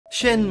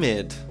Shen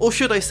Mid, or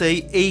should I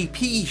say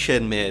AP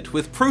Shen Mid,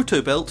 with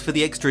Proto Belt for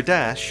the extra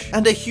dash,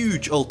 and a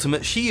huge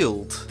ultimate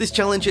shield. This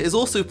challenger is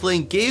also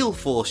playing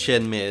GALEFORCE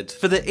Shen Mid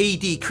for the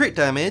AD crit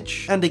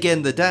damage, and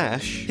again the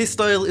dash. His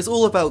style is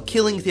all about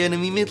killing the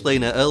enemy mid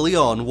laner early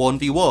on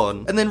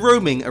 1v1, and then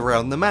roaming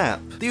around the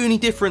map. The only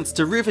difference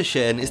to River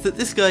Shen is that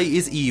this guy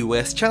is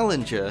EUS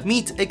Challenger.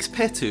 Meet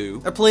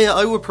xPetu, a player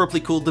I would probably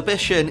call the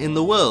best Shen in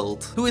the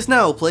world, who is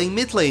now playing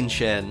mid lane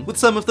Shen, with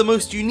some of the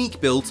most unique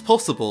builds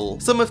possible.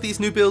 Some of these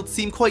new builds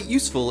seem quite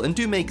useful and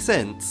do make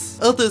sense.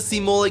 Others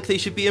seem more like they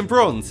should be in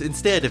bronze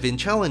instead of in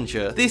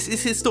Challenger. This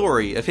is his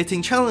story of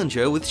hitting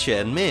Challenger with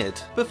Shen Mid.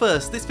 But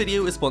first, this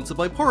video is sponsored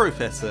by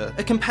Professor,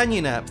 a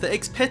companion app that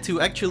xPetu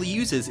actually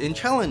uses in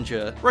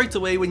Challenger. Right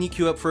away when you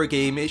queue up for a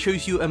game, it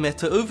shows you a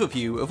meta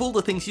overview of all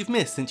the things you've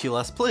missed since you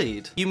last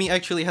played. Yuumi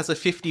actually has a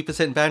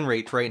 50% ban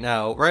rate right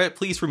now. Riot,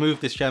 please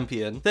remove this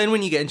champion. Then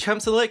when you get in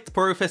Champ Select,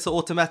 Professor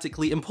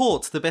automatically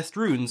imports the best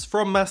runes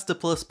from Master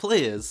Plus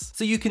players,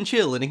 so you can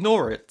chill and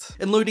ignore it.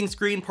 In loading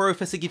screen,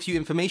 Professor gives you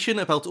information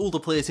about all the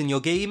players in your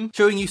game,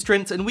 showing you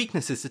strengths and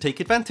weaknesses to take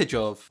advantage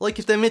of. Like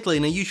if their mid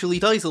laner usually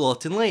dies a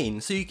lot in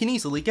lane, so you can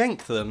easily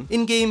gank them.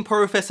 In-game,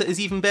 Professor is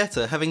even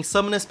better, having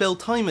summoner spell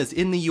timers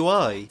in the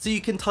UI, so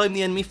you can time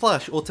the enemy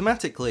flash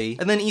automatically,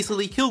 and then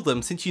easily kill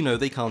them since you know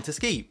they can't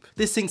escape.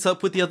 This syncs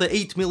up with the other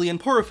 8 million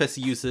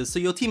Professor users so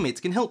your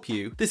teammates can help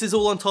you. This is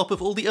all on top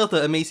of all the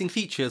other amazing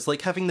features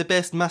like having the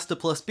best Master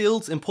Plus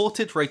builds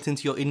imported right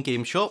into your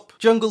in-game shop,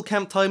 jungle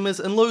camp timers,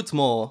 and loads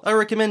more. I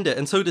recommend it,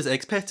 and so does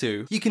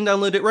xPetu. You can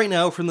download it right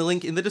now from the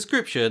link in the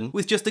description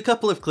with just a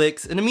couple of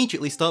clicks and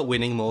immediately start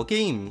winning more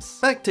games.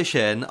 Back to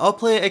Shen, our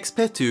player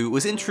xPetu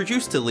was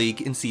introduced to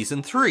League in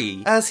Season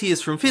 3. As he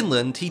is from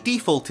Finland, he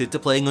defaulted to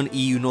playing on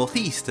EU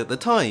Northeast at the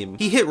time.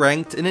 He hit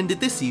ranked and ended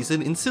this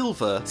season in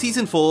Silver.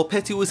 Season 4,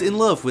 Petu was in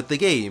love with the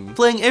game,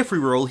 playing every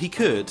role he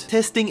could,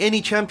 testing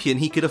any champion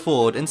he could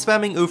afford and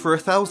spamming over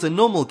 1,000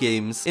 normal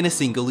games in a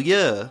single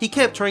year. He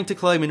kept trying to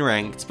climb in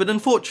ranked, but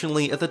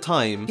unfortunately at the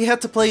time, he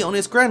had to play on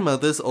his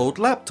grandmother's old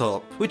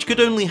laptop, which could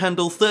only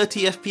handle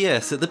 30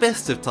 FPS at the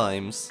best of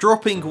times,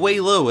 dropping way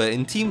lower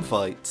in team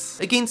fights.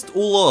 Against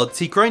all odds,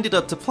 he grinded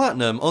up to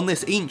Platinum on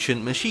this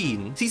ancient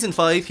machine. Season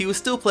 5, he was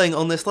still playing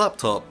on this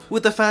laptop,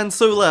 with the fans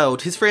so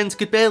loud his friends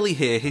could barely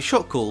hear his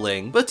shot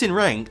calling, but in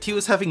ranked he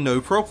was having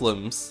no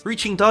problems,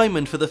 reaching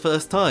Diamond for the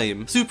first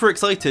time, super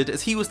excited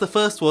as he was the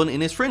first one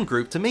in his friend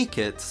group to make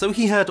it, so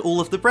he had all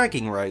of the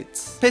bragging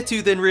rights.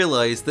 Petu then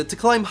realised that to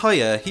climb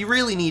higher, he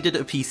really needed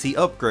a PC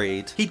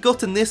upgrade. He'd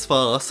gotten this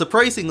far,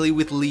 surprisingly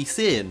with Lee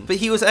Sin, but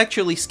he was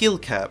actually skill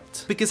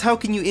capped, because how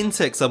can you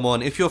insect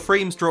someone if your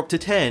frames drop to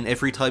 10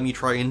 every time you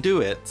try and do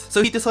it?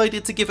 So he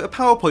decided to give a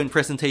PowerPoint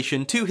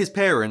presentation to his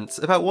parents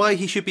about why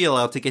he should be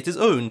allowed to get his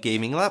own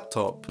gaming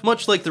laptop.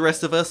 Much like the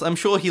rest of us, I'm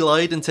sure he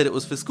lied and said it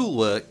was for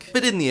schoolwork,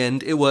 but in the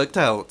end it worked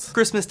out.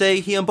 Christmas Day,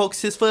 he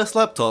unboxed his first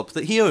laptop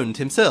that he owned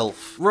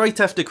himself. Right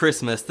after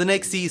Christmas, the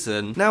next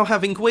season, now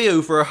having way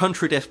over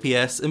 100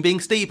 FPS and being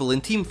stable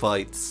in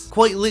teamfights.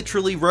 Quite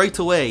literally right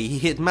away, he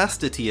hit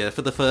Master Tier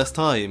for the first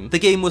time. The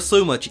game was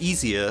so much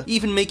easier,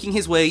 even making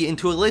his way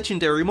into a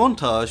legendary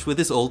montage with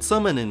his old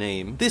summoner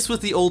name. This was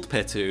the old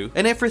Petu,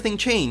 and everything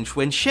changed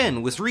when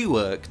Shen was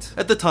reworked.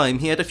 At the time,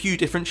 he had a few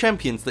different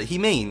champions that he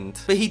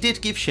mained, but he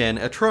did give Shen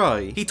a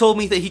try. He told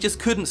me that he just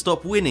couldn't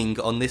stop winning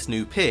on this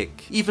new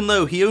pick, even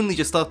though he only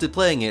just started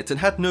playing it and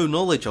had no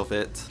knowledge of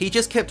it. He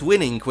just kept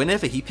winning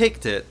whenever he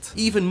picked it,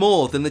 even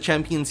more than the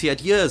champions he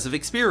had years of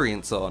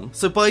experience on.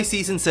 So by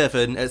Season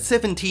 7, at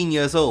 17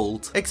 years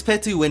old,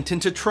 xPetu went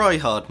into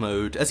try-hard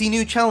mode, as he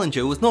knew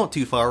Challenger was not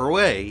too far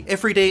away.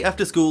 Every day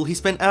after school he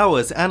spent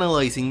hours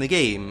analysing the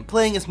game,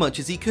 playing as much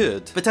as he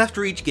could, but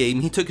after each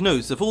game he took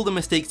notes of all the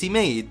mistakes he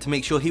made to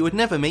make sure he would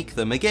never make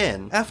them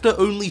again. After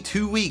only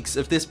 2 weeks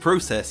of this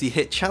process, he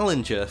hit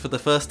Challenger for the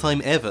first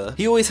time ever.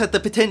 He always had the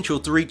potential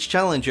to reach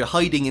Challenger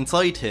hiding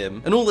inside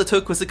him, and all it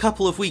took was a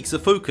couple of weeks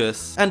of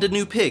focus and a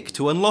new pick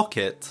to unlock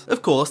it.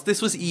 Of course,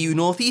 this was EU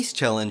Northeast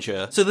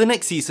Challenger, so the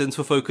next seasons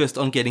were focused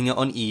on getting it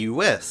on EU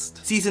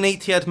West. Season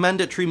 8 he had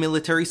mandatory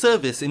military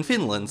service in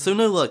Finland, so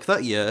no luck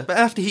that year, but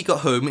after he got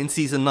home in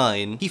Season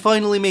 9, he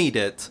finally made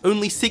it.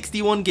 Only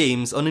 61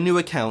 games on a new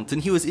account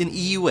and he was in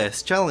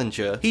EUS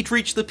Challenger. He'd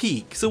reached the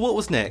peak, so what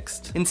was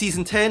next? In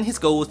Season 10, his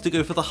goal was to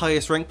go for the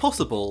highest rank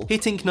possible,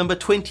 hitting number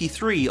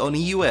 23 on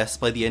EUS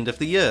by the end of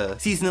the year.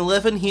 Season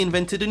 11, he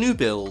invented a new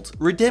build,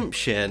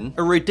 Redempshen,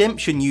 a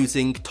redemption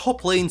using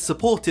top lane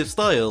supportive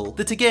style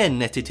that again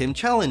netted him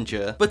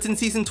Challenger. But in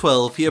Season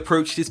 12, he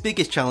approached his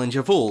biggest challenge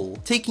of all,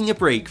 taking a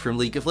break from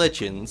League of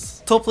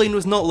Legends. Top lane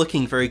was not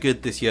looking very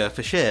good this year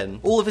for Shen.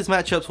 All of his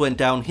matchups went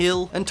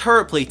downhill, and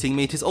turret plating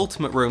made his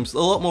ultimate roams a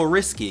lot more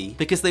risky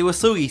because they were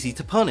so easy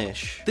to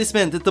punish. This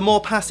meant that the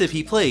more passive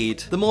he played,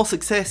 the more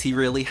success he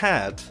really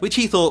had, which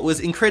he thought was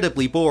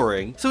incredibly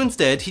boring. So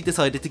instead, he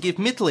decided to give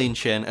mid lane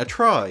Shen a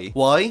try.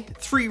 Why?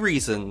 3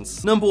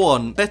 reasons. Number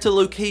 1, better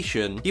location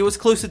location, he was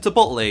closer to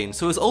bot lane,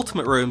 so his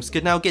ultimate roams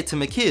could now get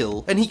him a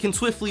kill, and he can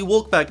swiftly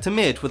walk back to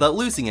mid without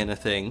losing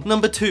anything.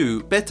 Number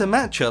 2, better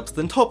matchups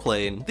than top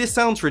lane. This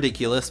sounds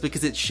ridiculous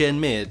because it's Shen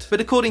Mid, but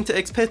according to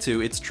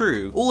xPetu, it's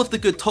true. All of the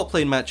good top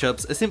lane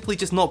matchups are simply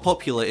just not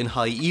popular in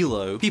high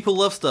elo. People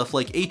love stuff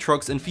like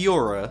Aatrox and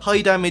Fiora,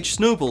 high damage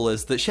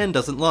snowballers that Shen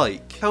doesn't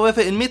like. However,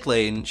 in mid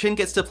lane, Shen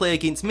gets to play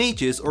against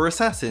mages or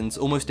assassins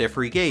almost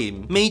every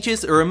game.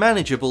 Mages are a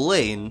manageable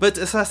lane, but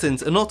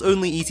assassins are not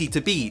only easy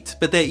to beat,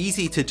 but they're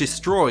easy to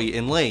destroy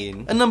in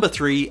lane. And number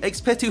 3,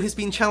 xPetu has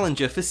been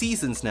Challenger for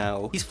seasons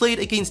now. He's played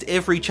against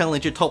every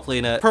Challenger top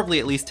laner probably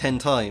at least 10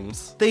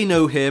 times. They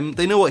know him,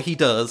 they know what he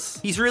does.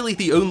 He's really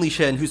the only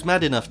Shen who's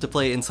mad enough to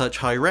play in such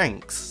high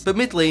ranks. But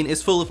mid lane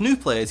is full of new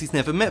players he's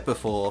never met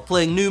before,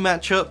 playing new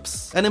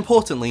matchups, and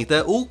importantly,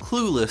 they're all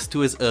clueless to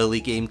his early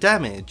game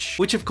damage,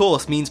 which of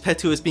course means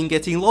Petu has been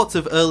getting lots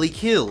of early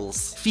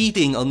kills,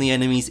 feeding on the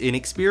enemy's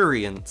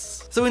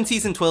inexperience. So in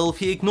Season 12,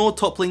 he ignored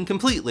top lane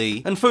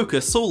completely and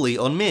focused solely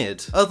on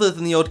mid. Other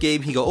than the odd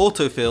game he got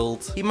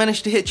auto-filled, he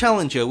managed to hit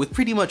Challenger with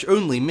pretty much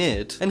only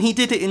mid, and he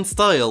did it in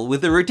style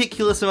with a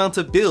ridiculous amount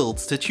of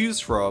builds to choose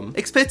from.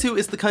 xPetu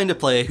is the kind of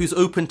player who's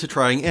open to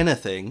trying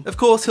anything. Of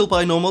course, he'll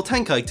buy normal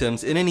tank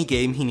items in any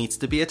game he needs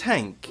to be a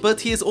tank,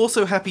 but he is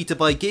also happy to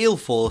buy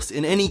GALEFORCE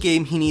in any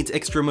game he needs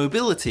extra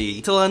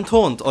mobility to land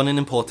taunt on an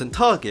important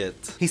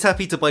target. He's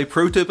happy to buy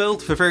Proto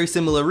Belt for very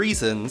similar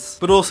reasons,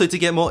 but also to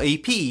get more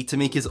AP to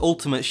make his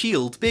ultimate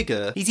shield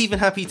bigger. He's even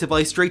happy to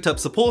buy straight up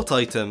support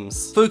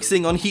items,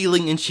 focusing on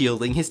healing and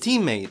shielding his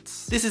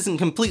teammates. This isn't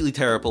completely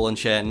terrible on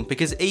Shen,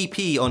 because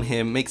AP on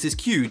him makes his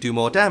Q do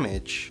more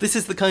damage. This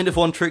is the kind of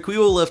one trick we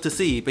all love to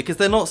see, because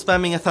they're not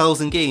spamming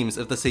 1,000 games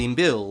of the same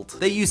build.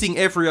 They're using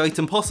every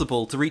item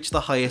possible to reach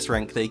the highest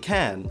rank they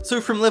can.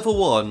 So from level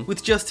 1,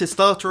 with just his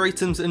starter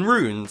items and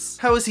runes,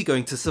 how is he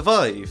going to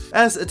survive?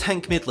 As a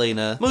tank mid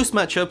laner, most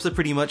matchups are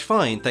pretty much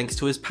fine thanks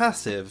to his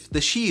passive,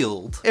 the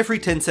shield. Every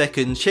 10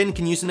 seconds, Shen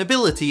can use an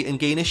ability and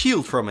gain a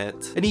shield from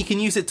it, and he can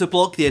use it to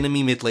block the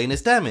enemy mid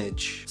laner's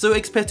damage. So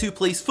xPetu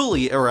plays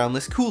fully around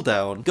this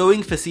cooldown,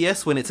 going for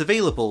CS when it's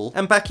available,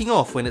 and backing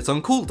off when it's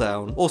on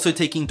cooldown, also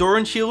taking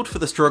Doran Shield for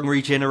the strong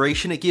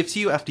regeneration it gives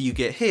you after you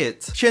get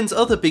hit. Shen's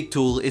other big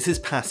tool is his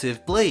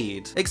passive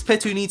Blade.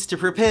 xPetu needs to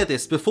prepare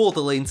this before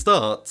the lane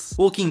starts,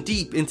 walking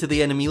deep into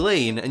the enemy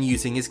lane and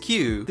using his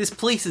Q. This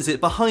places it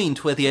behind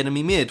where the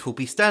enemy mid will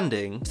be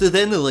standing. So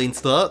then the lane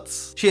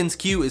starts, Shen's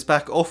Q is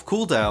back off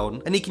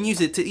cooldown, and he can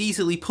use it to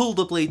easily pull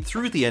the blade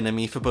through the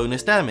enemy for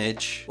bonus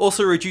damage,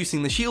 also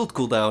reducing the shield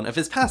cooldown of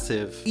his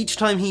passive. Each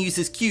time he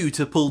uses Q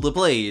to pull the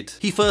blade,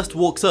 he first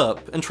walks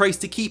up and tries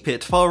to keep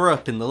it far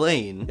up in the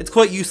lane. It's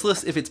quite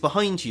useless if it's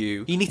behind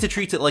you. You need to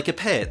treat it like a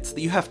pet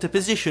that you have to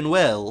position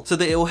well so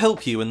that it will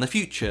help you in the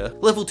future.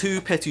 Level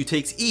 2, Petu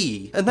takes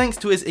E, and thanks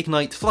to his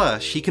Ignite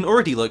Flash, he can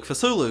already look for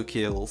solo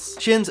kills.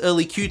 Shen's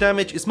early Q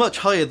damage is much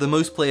higher than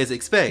most players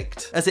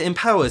expect, as it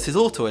empowers his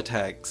auto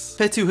attacks.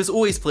 Petu has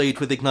always played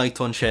with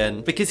Ignite on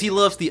Shen because he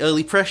loves the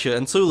early pressure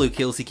and solo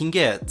kills he can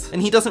get,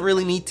 and he doesn't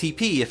really need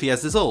TP if he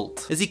has his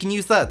ult, as he can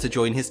use that to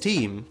join his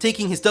team.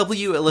 Taking his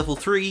W at level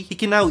 3, he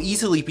can now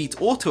easily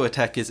beat auto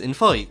attackers in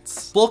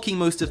fights, blocking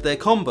most of their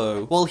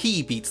combo while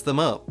he beats them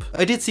up.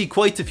 I did see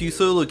quite a few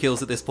solo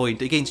kills at this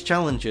point against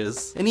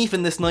challengers, and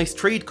even this nice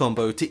trade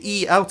combo to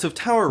E out of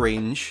tower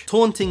range,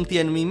 taunting the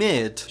enemy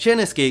mid. Shen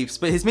escapes,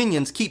 but his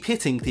minions keep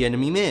hitting the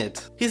enemy mid.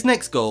 His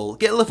next goal,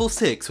 get level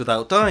 6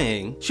 without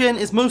dying. Shen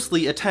is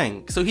mostly a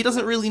tank, so he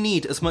doesn't really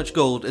need as much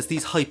gold as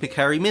these hyper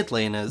carry mid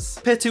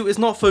laners. Petu is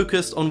not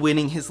focused on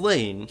winning his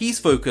lane, he's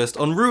focused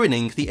on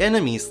ruining the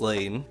enemy's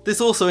lane.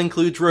 This also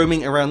includes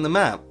roaming around the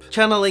map,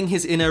 channeling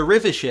his inner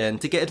River Shen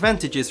to get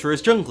advantages for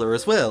his jungler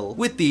as well.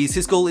 With these,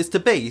 his goal is to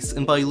base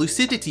and buy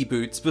lucidity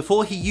boots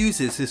before he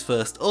uses his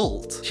first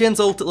ult. Shen's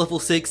ult at level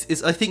 6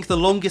 is I think the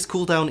longest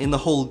cooldown in the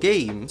whole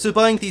game, so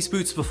buying these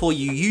boots before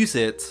you use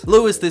it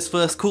lowers this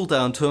first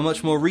cooldown to a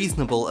much more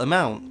reasonable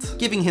amount,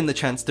 giving him the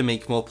chance to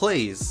make more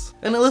plays.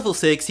 And at level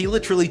 6 he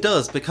literally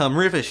does become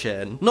River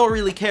Shen, not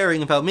really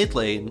caring about mid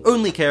lane,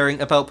 only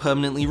caring about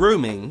permanently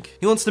roaming.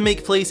 He wants to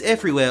make plays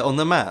everywhere on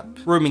the map,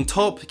 roaming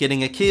top,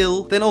 getting a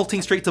kill, then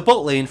ulting straight to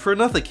bot lane for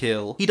another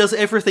kill. He does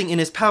everything in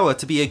his power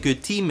to be a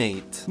good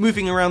teammate,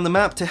 moving around the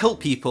map to help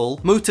people,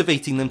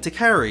 motivating them to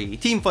carry.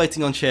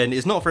 Teamfighting on Shen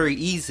is not very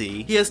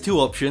easy. He has two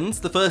options.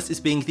 The first is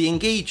being the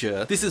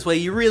engager. This is where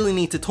you really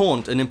need to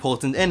taunt an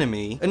important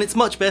enemy, and it's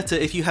much better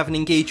if you have an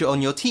engager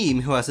on your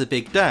team who has a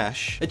big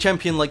dash, a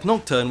champion like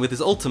Nocturne with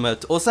his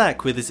ultimate or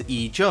Zac with his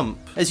E jump,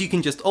 as you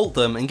can just ult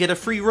them and get a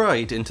free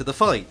ride into the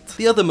fight.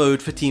 The other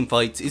mode for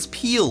teamfights is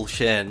peel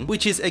Shen,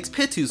 which is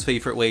xPetu's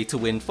favourite way to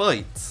win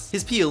fights.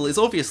 His peel is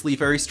obviously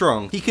very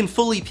strong. He can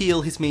fully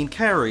peel his main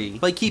carry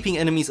by keeping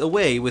enemies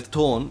away with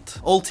taunt,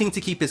 ulting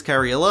to keep his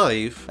carry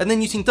alive, and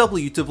then using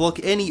W to block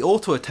any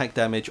auto attack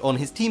damage on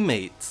his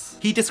teammates.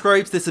 He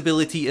describes this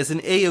ability as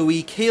an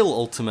AoE kill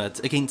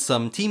ultimate against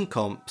some team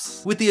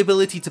comps, with the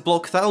ability to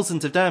block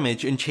thousands of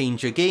damage and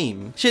change a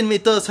game. Shen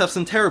Mid does have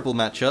some terrible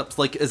matchups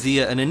like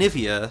Azir and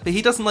Anivia, but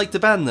he doesn't like to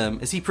ban them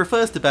as he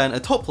prefers to ban a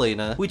top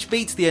laner, which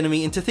baits the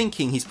enemy into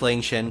thinking he's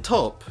playing Shen Shen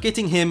top,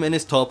 getting him and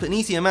his top an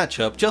easier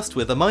matchup just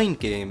with a mind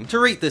game. To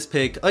rate this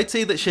pick, I'd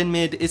say that Shen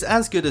Mid is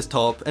as good as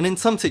top, and in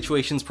some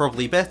situations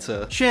probably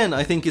better. Shen,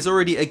 I think, is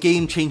already a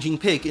game-changing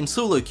pick in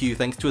solo queue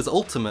thanks to his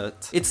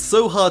ultimate. It's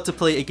so hard to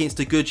play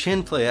against a good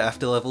Shen player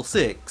after level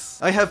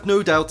 6. I have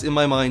no doubt in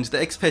my mind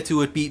that xPetu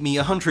would beat me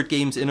 100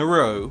 games in a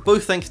row,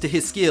 both thanks to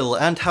his skill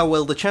and how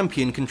well the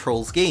champion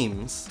controls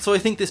games. So I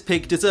think this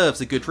pick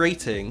deserves a good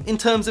rating. In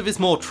terms of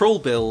his more troll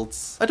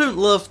builds, I don't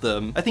love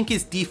them. I think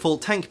his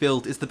default tank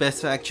build is the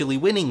best for actually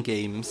winning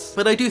games,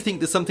 but I do think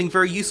there's something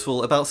very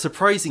useful about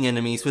surprising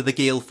enemies with a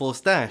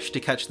GALEFORCE dash to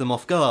catch them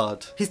off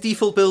guard. His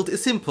default build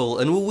is simple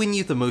and will win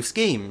you the most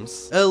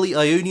games. Early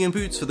Ionian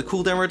boots for the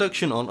cooldown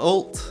reduction on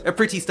ult, a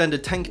pretty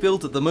standard tank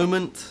build at the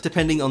moment,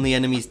 depending on the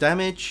enemy's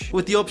damage,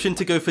 with the option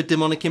to go for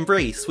Demonic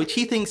Embrace, which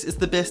he thinks is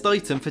the best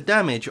item for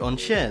damage on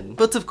Shen.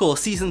 But of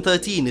course, Season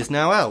 13 is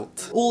now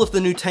out. All of the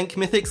new tank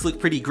mythics look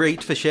pretty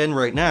great for Shen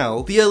right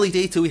now. The early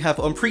data we have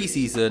on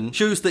pre-season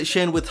shows that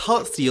Shen with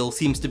Heartsteel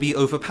seems to be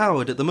overpowered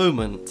at the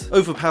moment.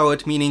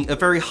 Overpowered meaning a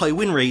very high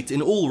win rate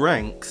in all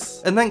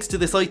ranks. And thanks to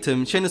this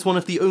item, Shen is one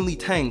of the only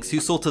tanks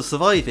who's sort of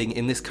surviving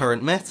in this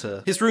current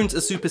meta. His runes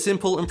are super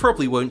simple and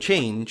probably won't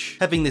change,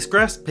 having this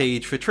grasp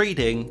page for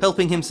trading,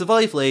 helping him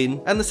survive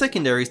lane, and the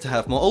secondaries to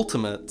have more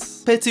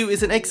ultimates. Petu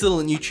is an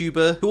excellent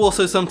YouTuber who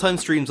also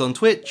sometimes streams on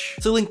Twitch,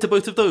 so link to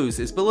both of those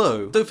is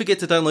below. Don't forget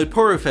to download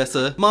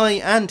Porofessor, my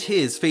and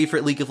his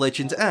favourite League of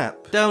Legends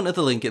app, down at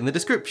the link in the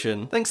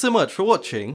description. Thanks so much for watching.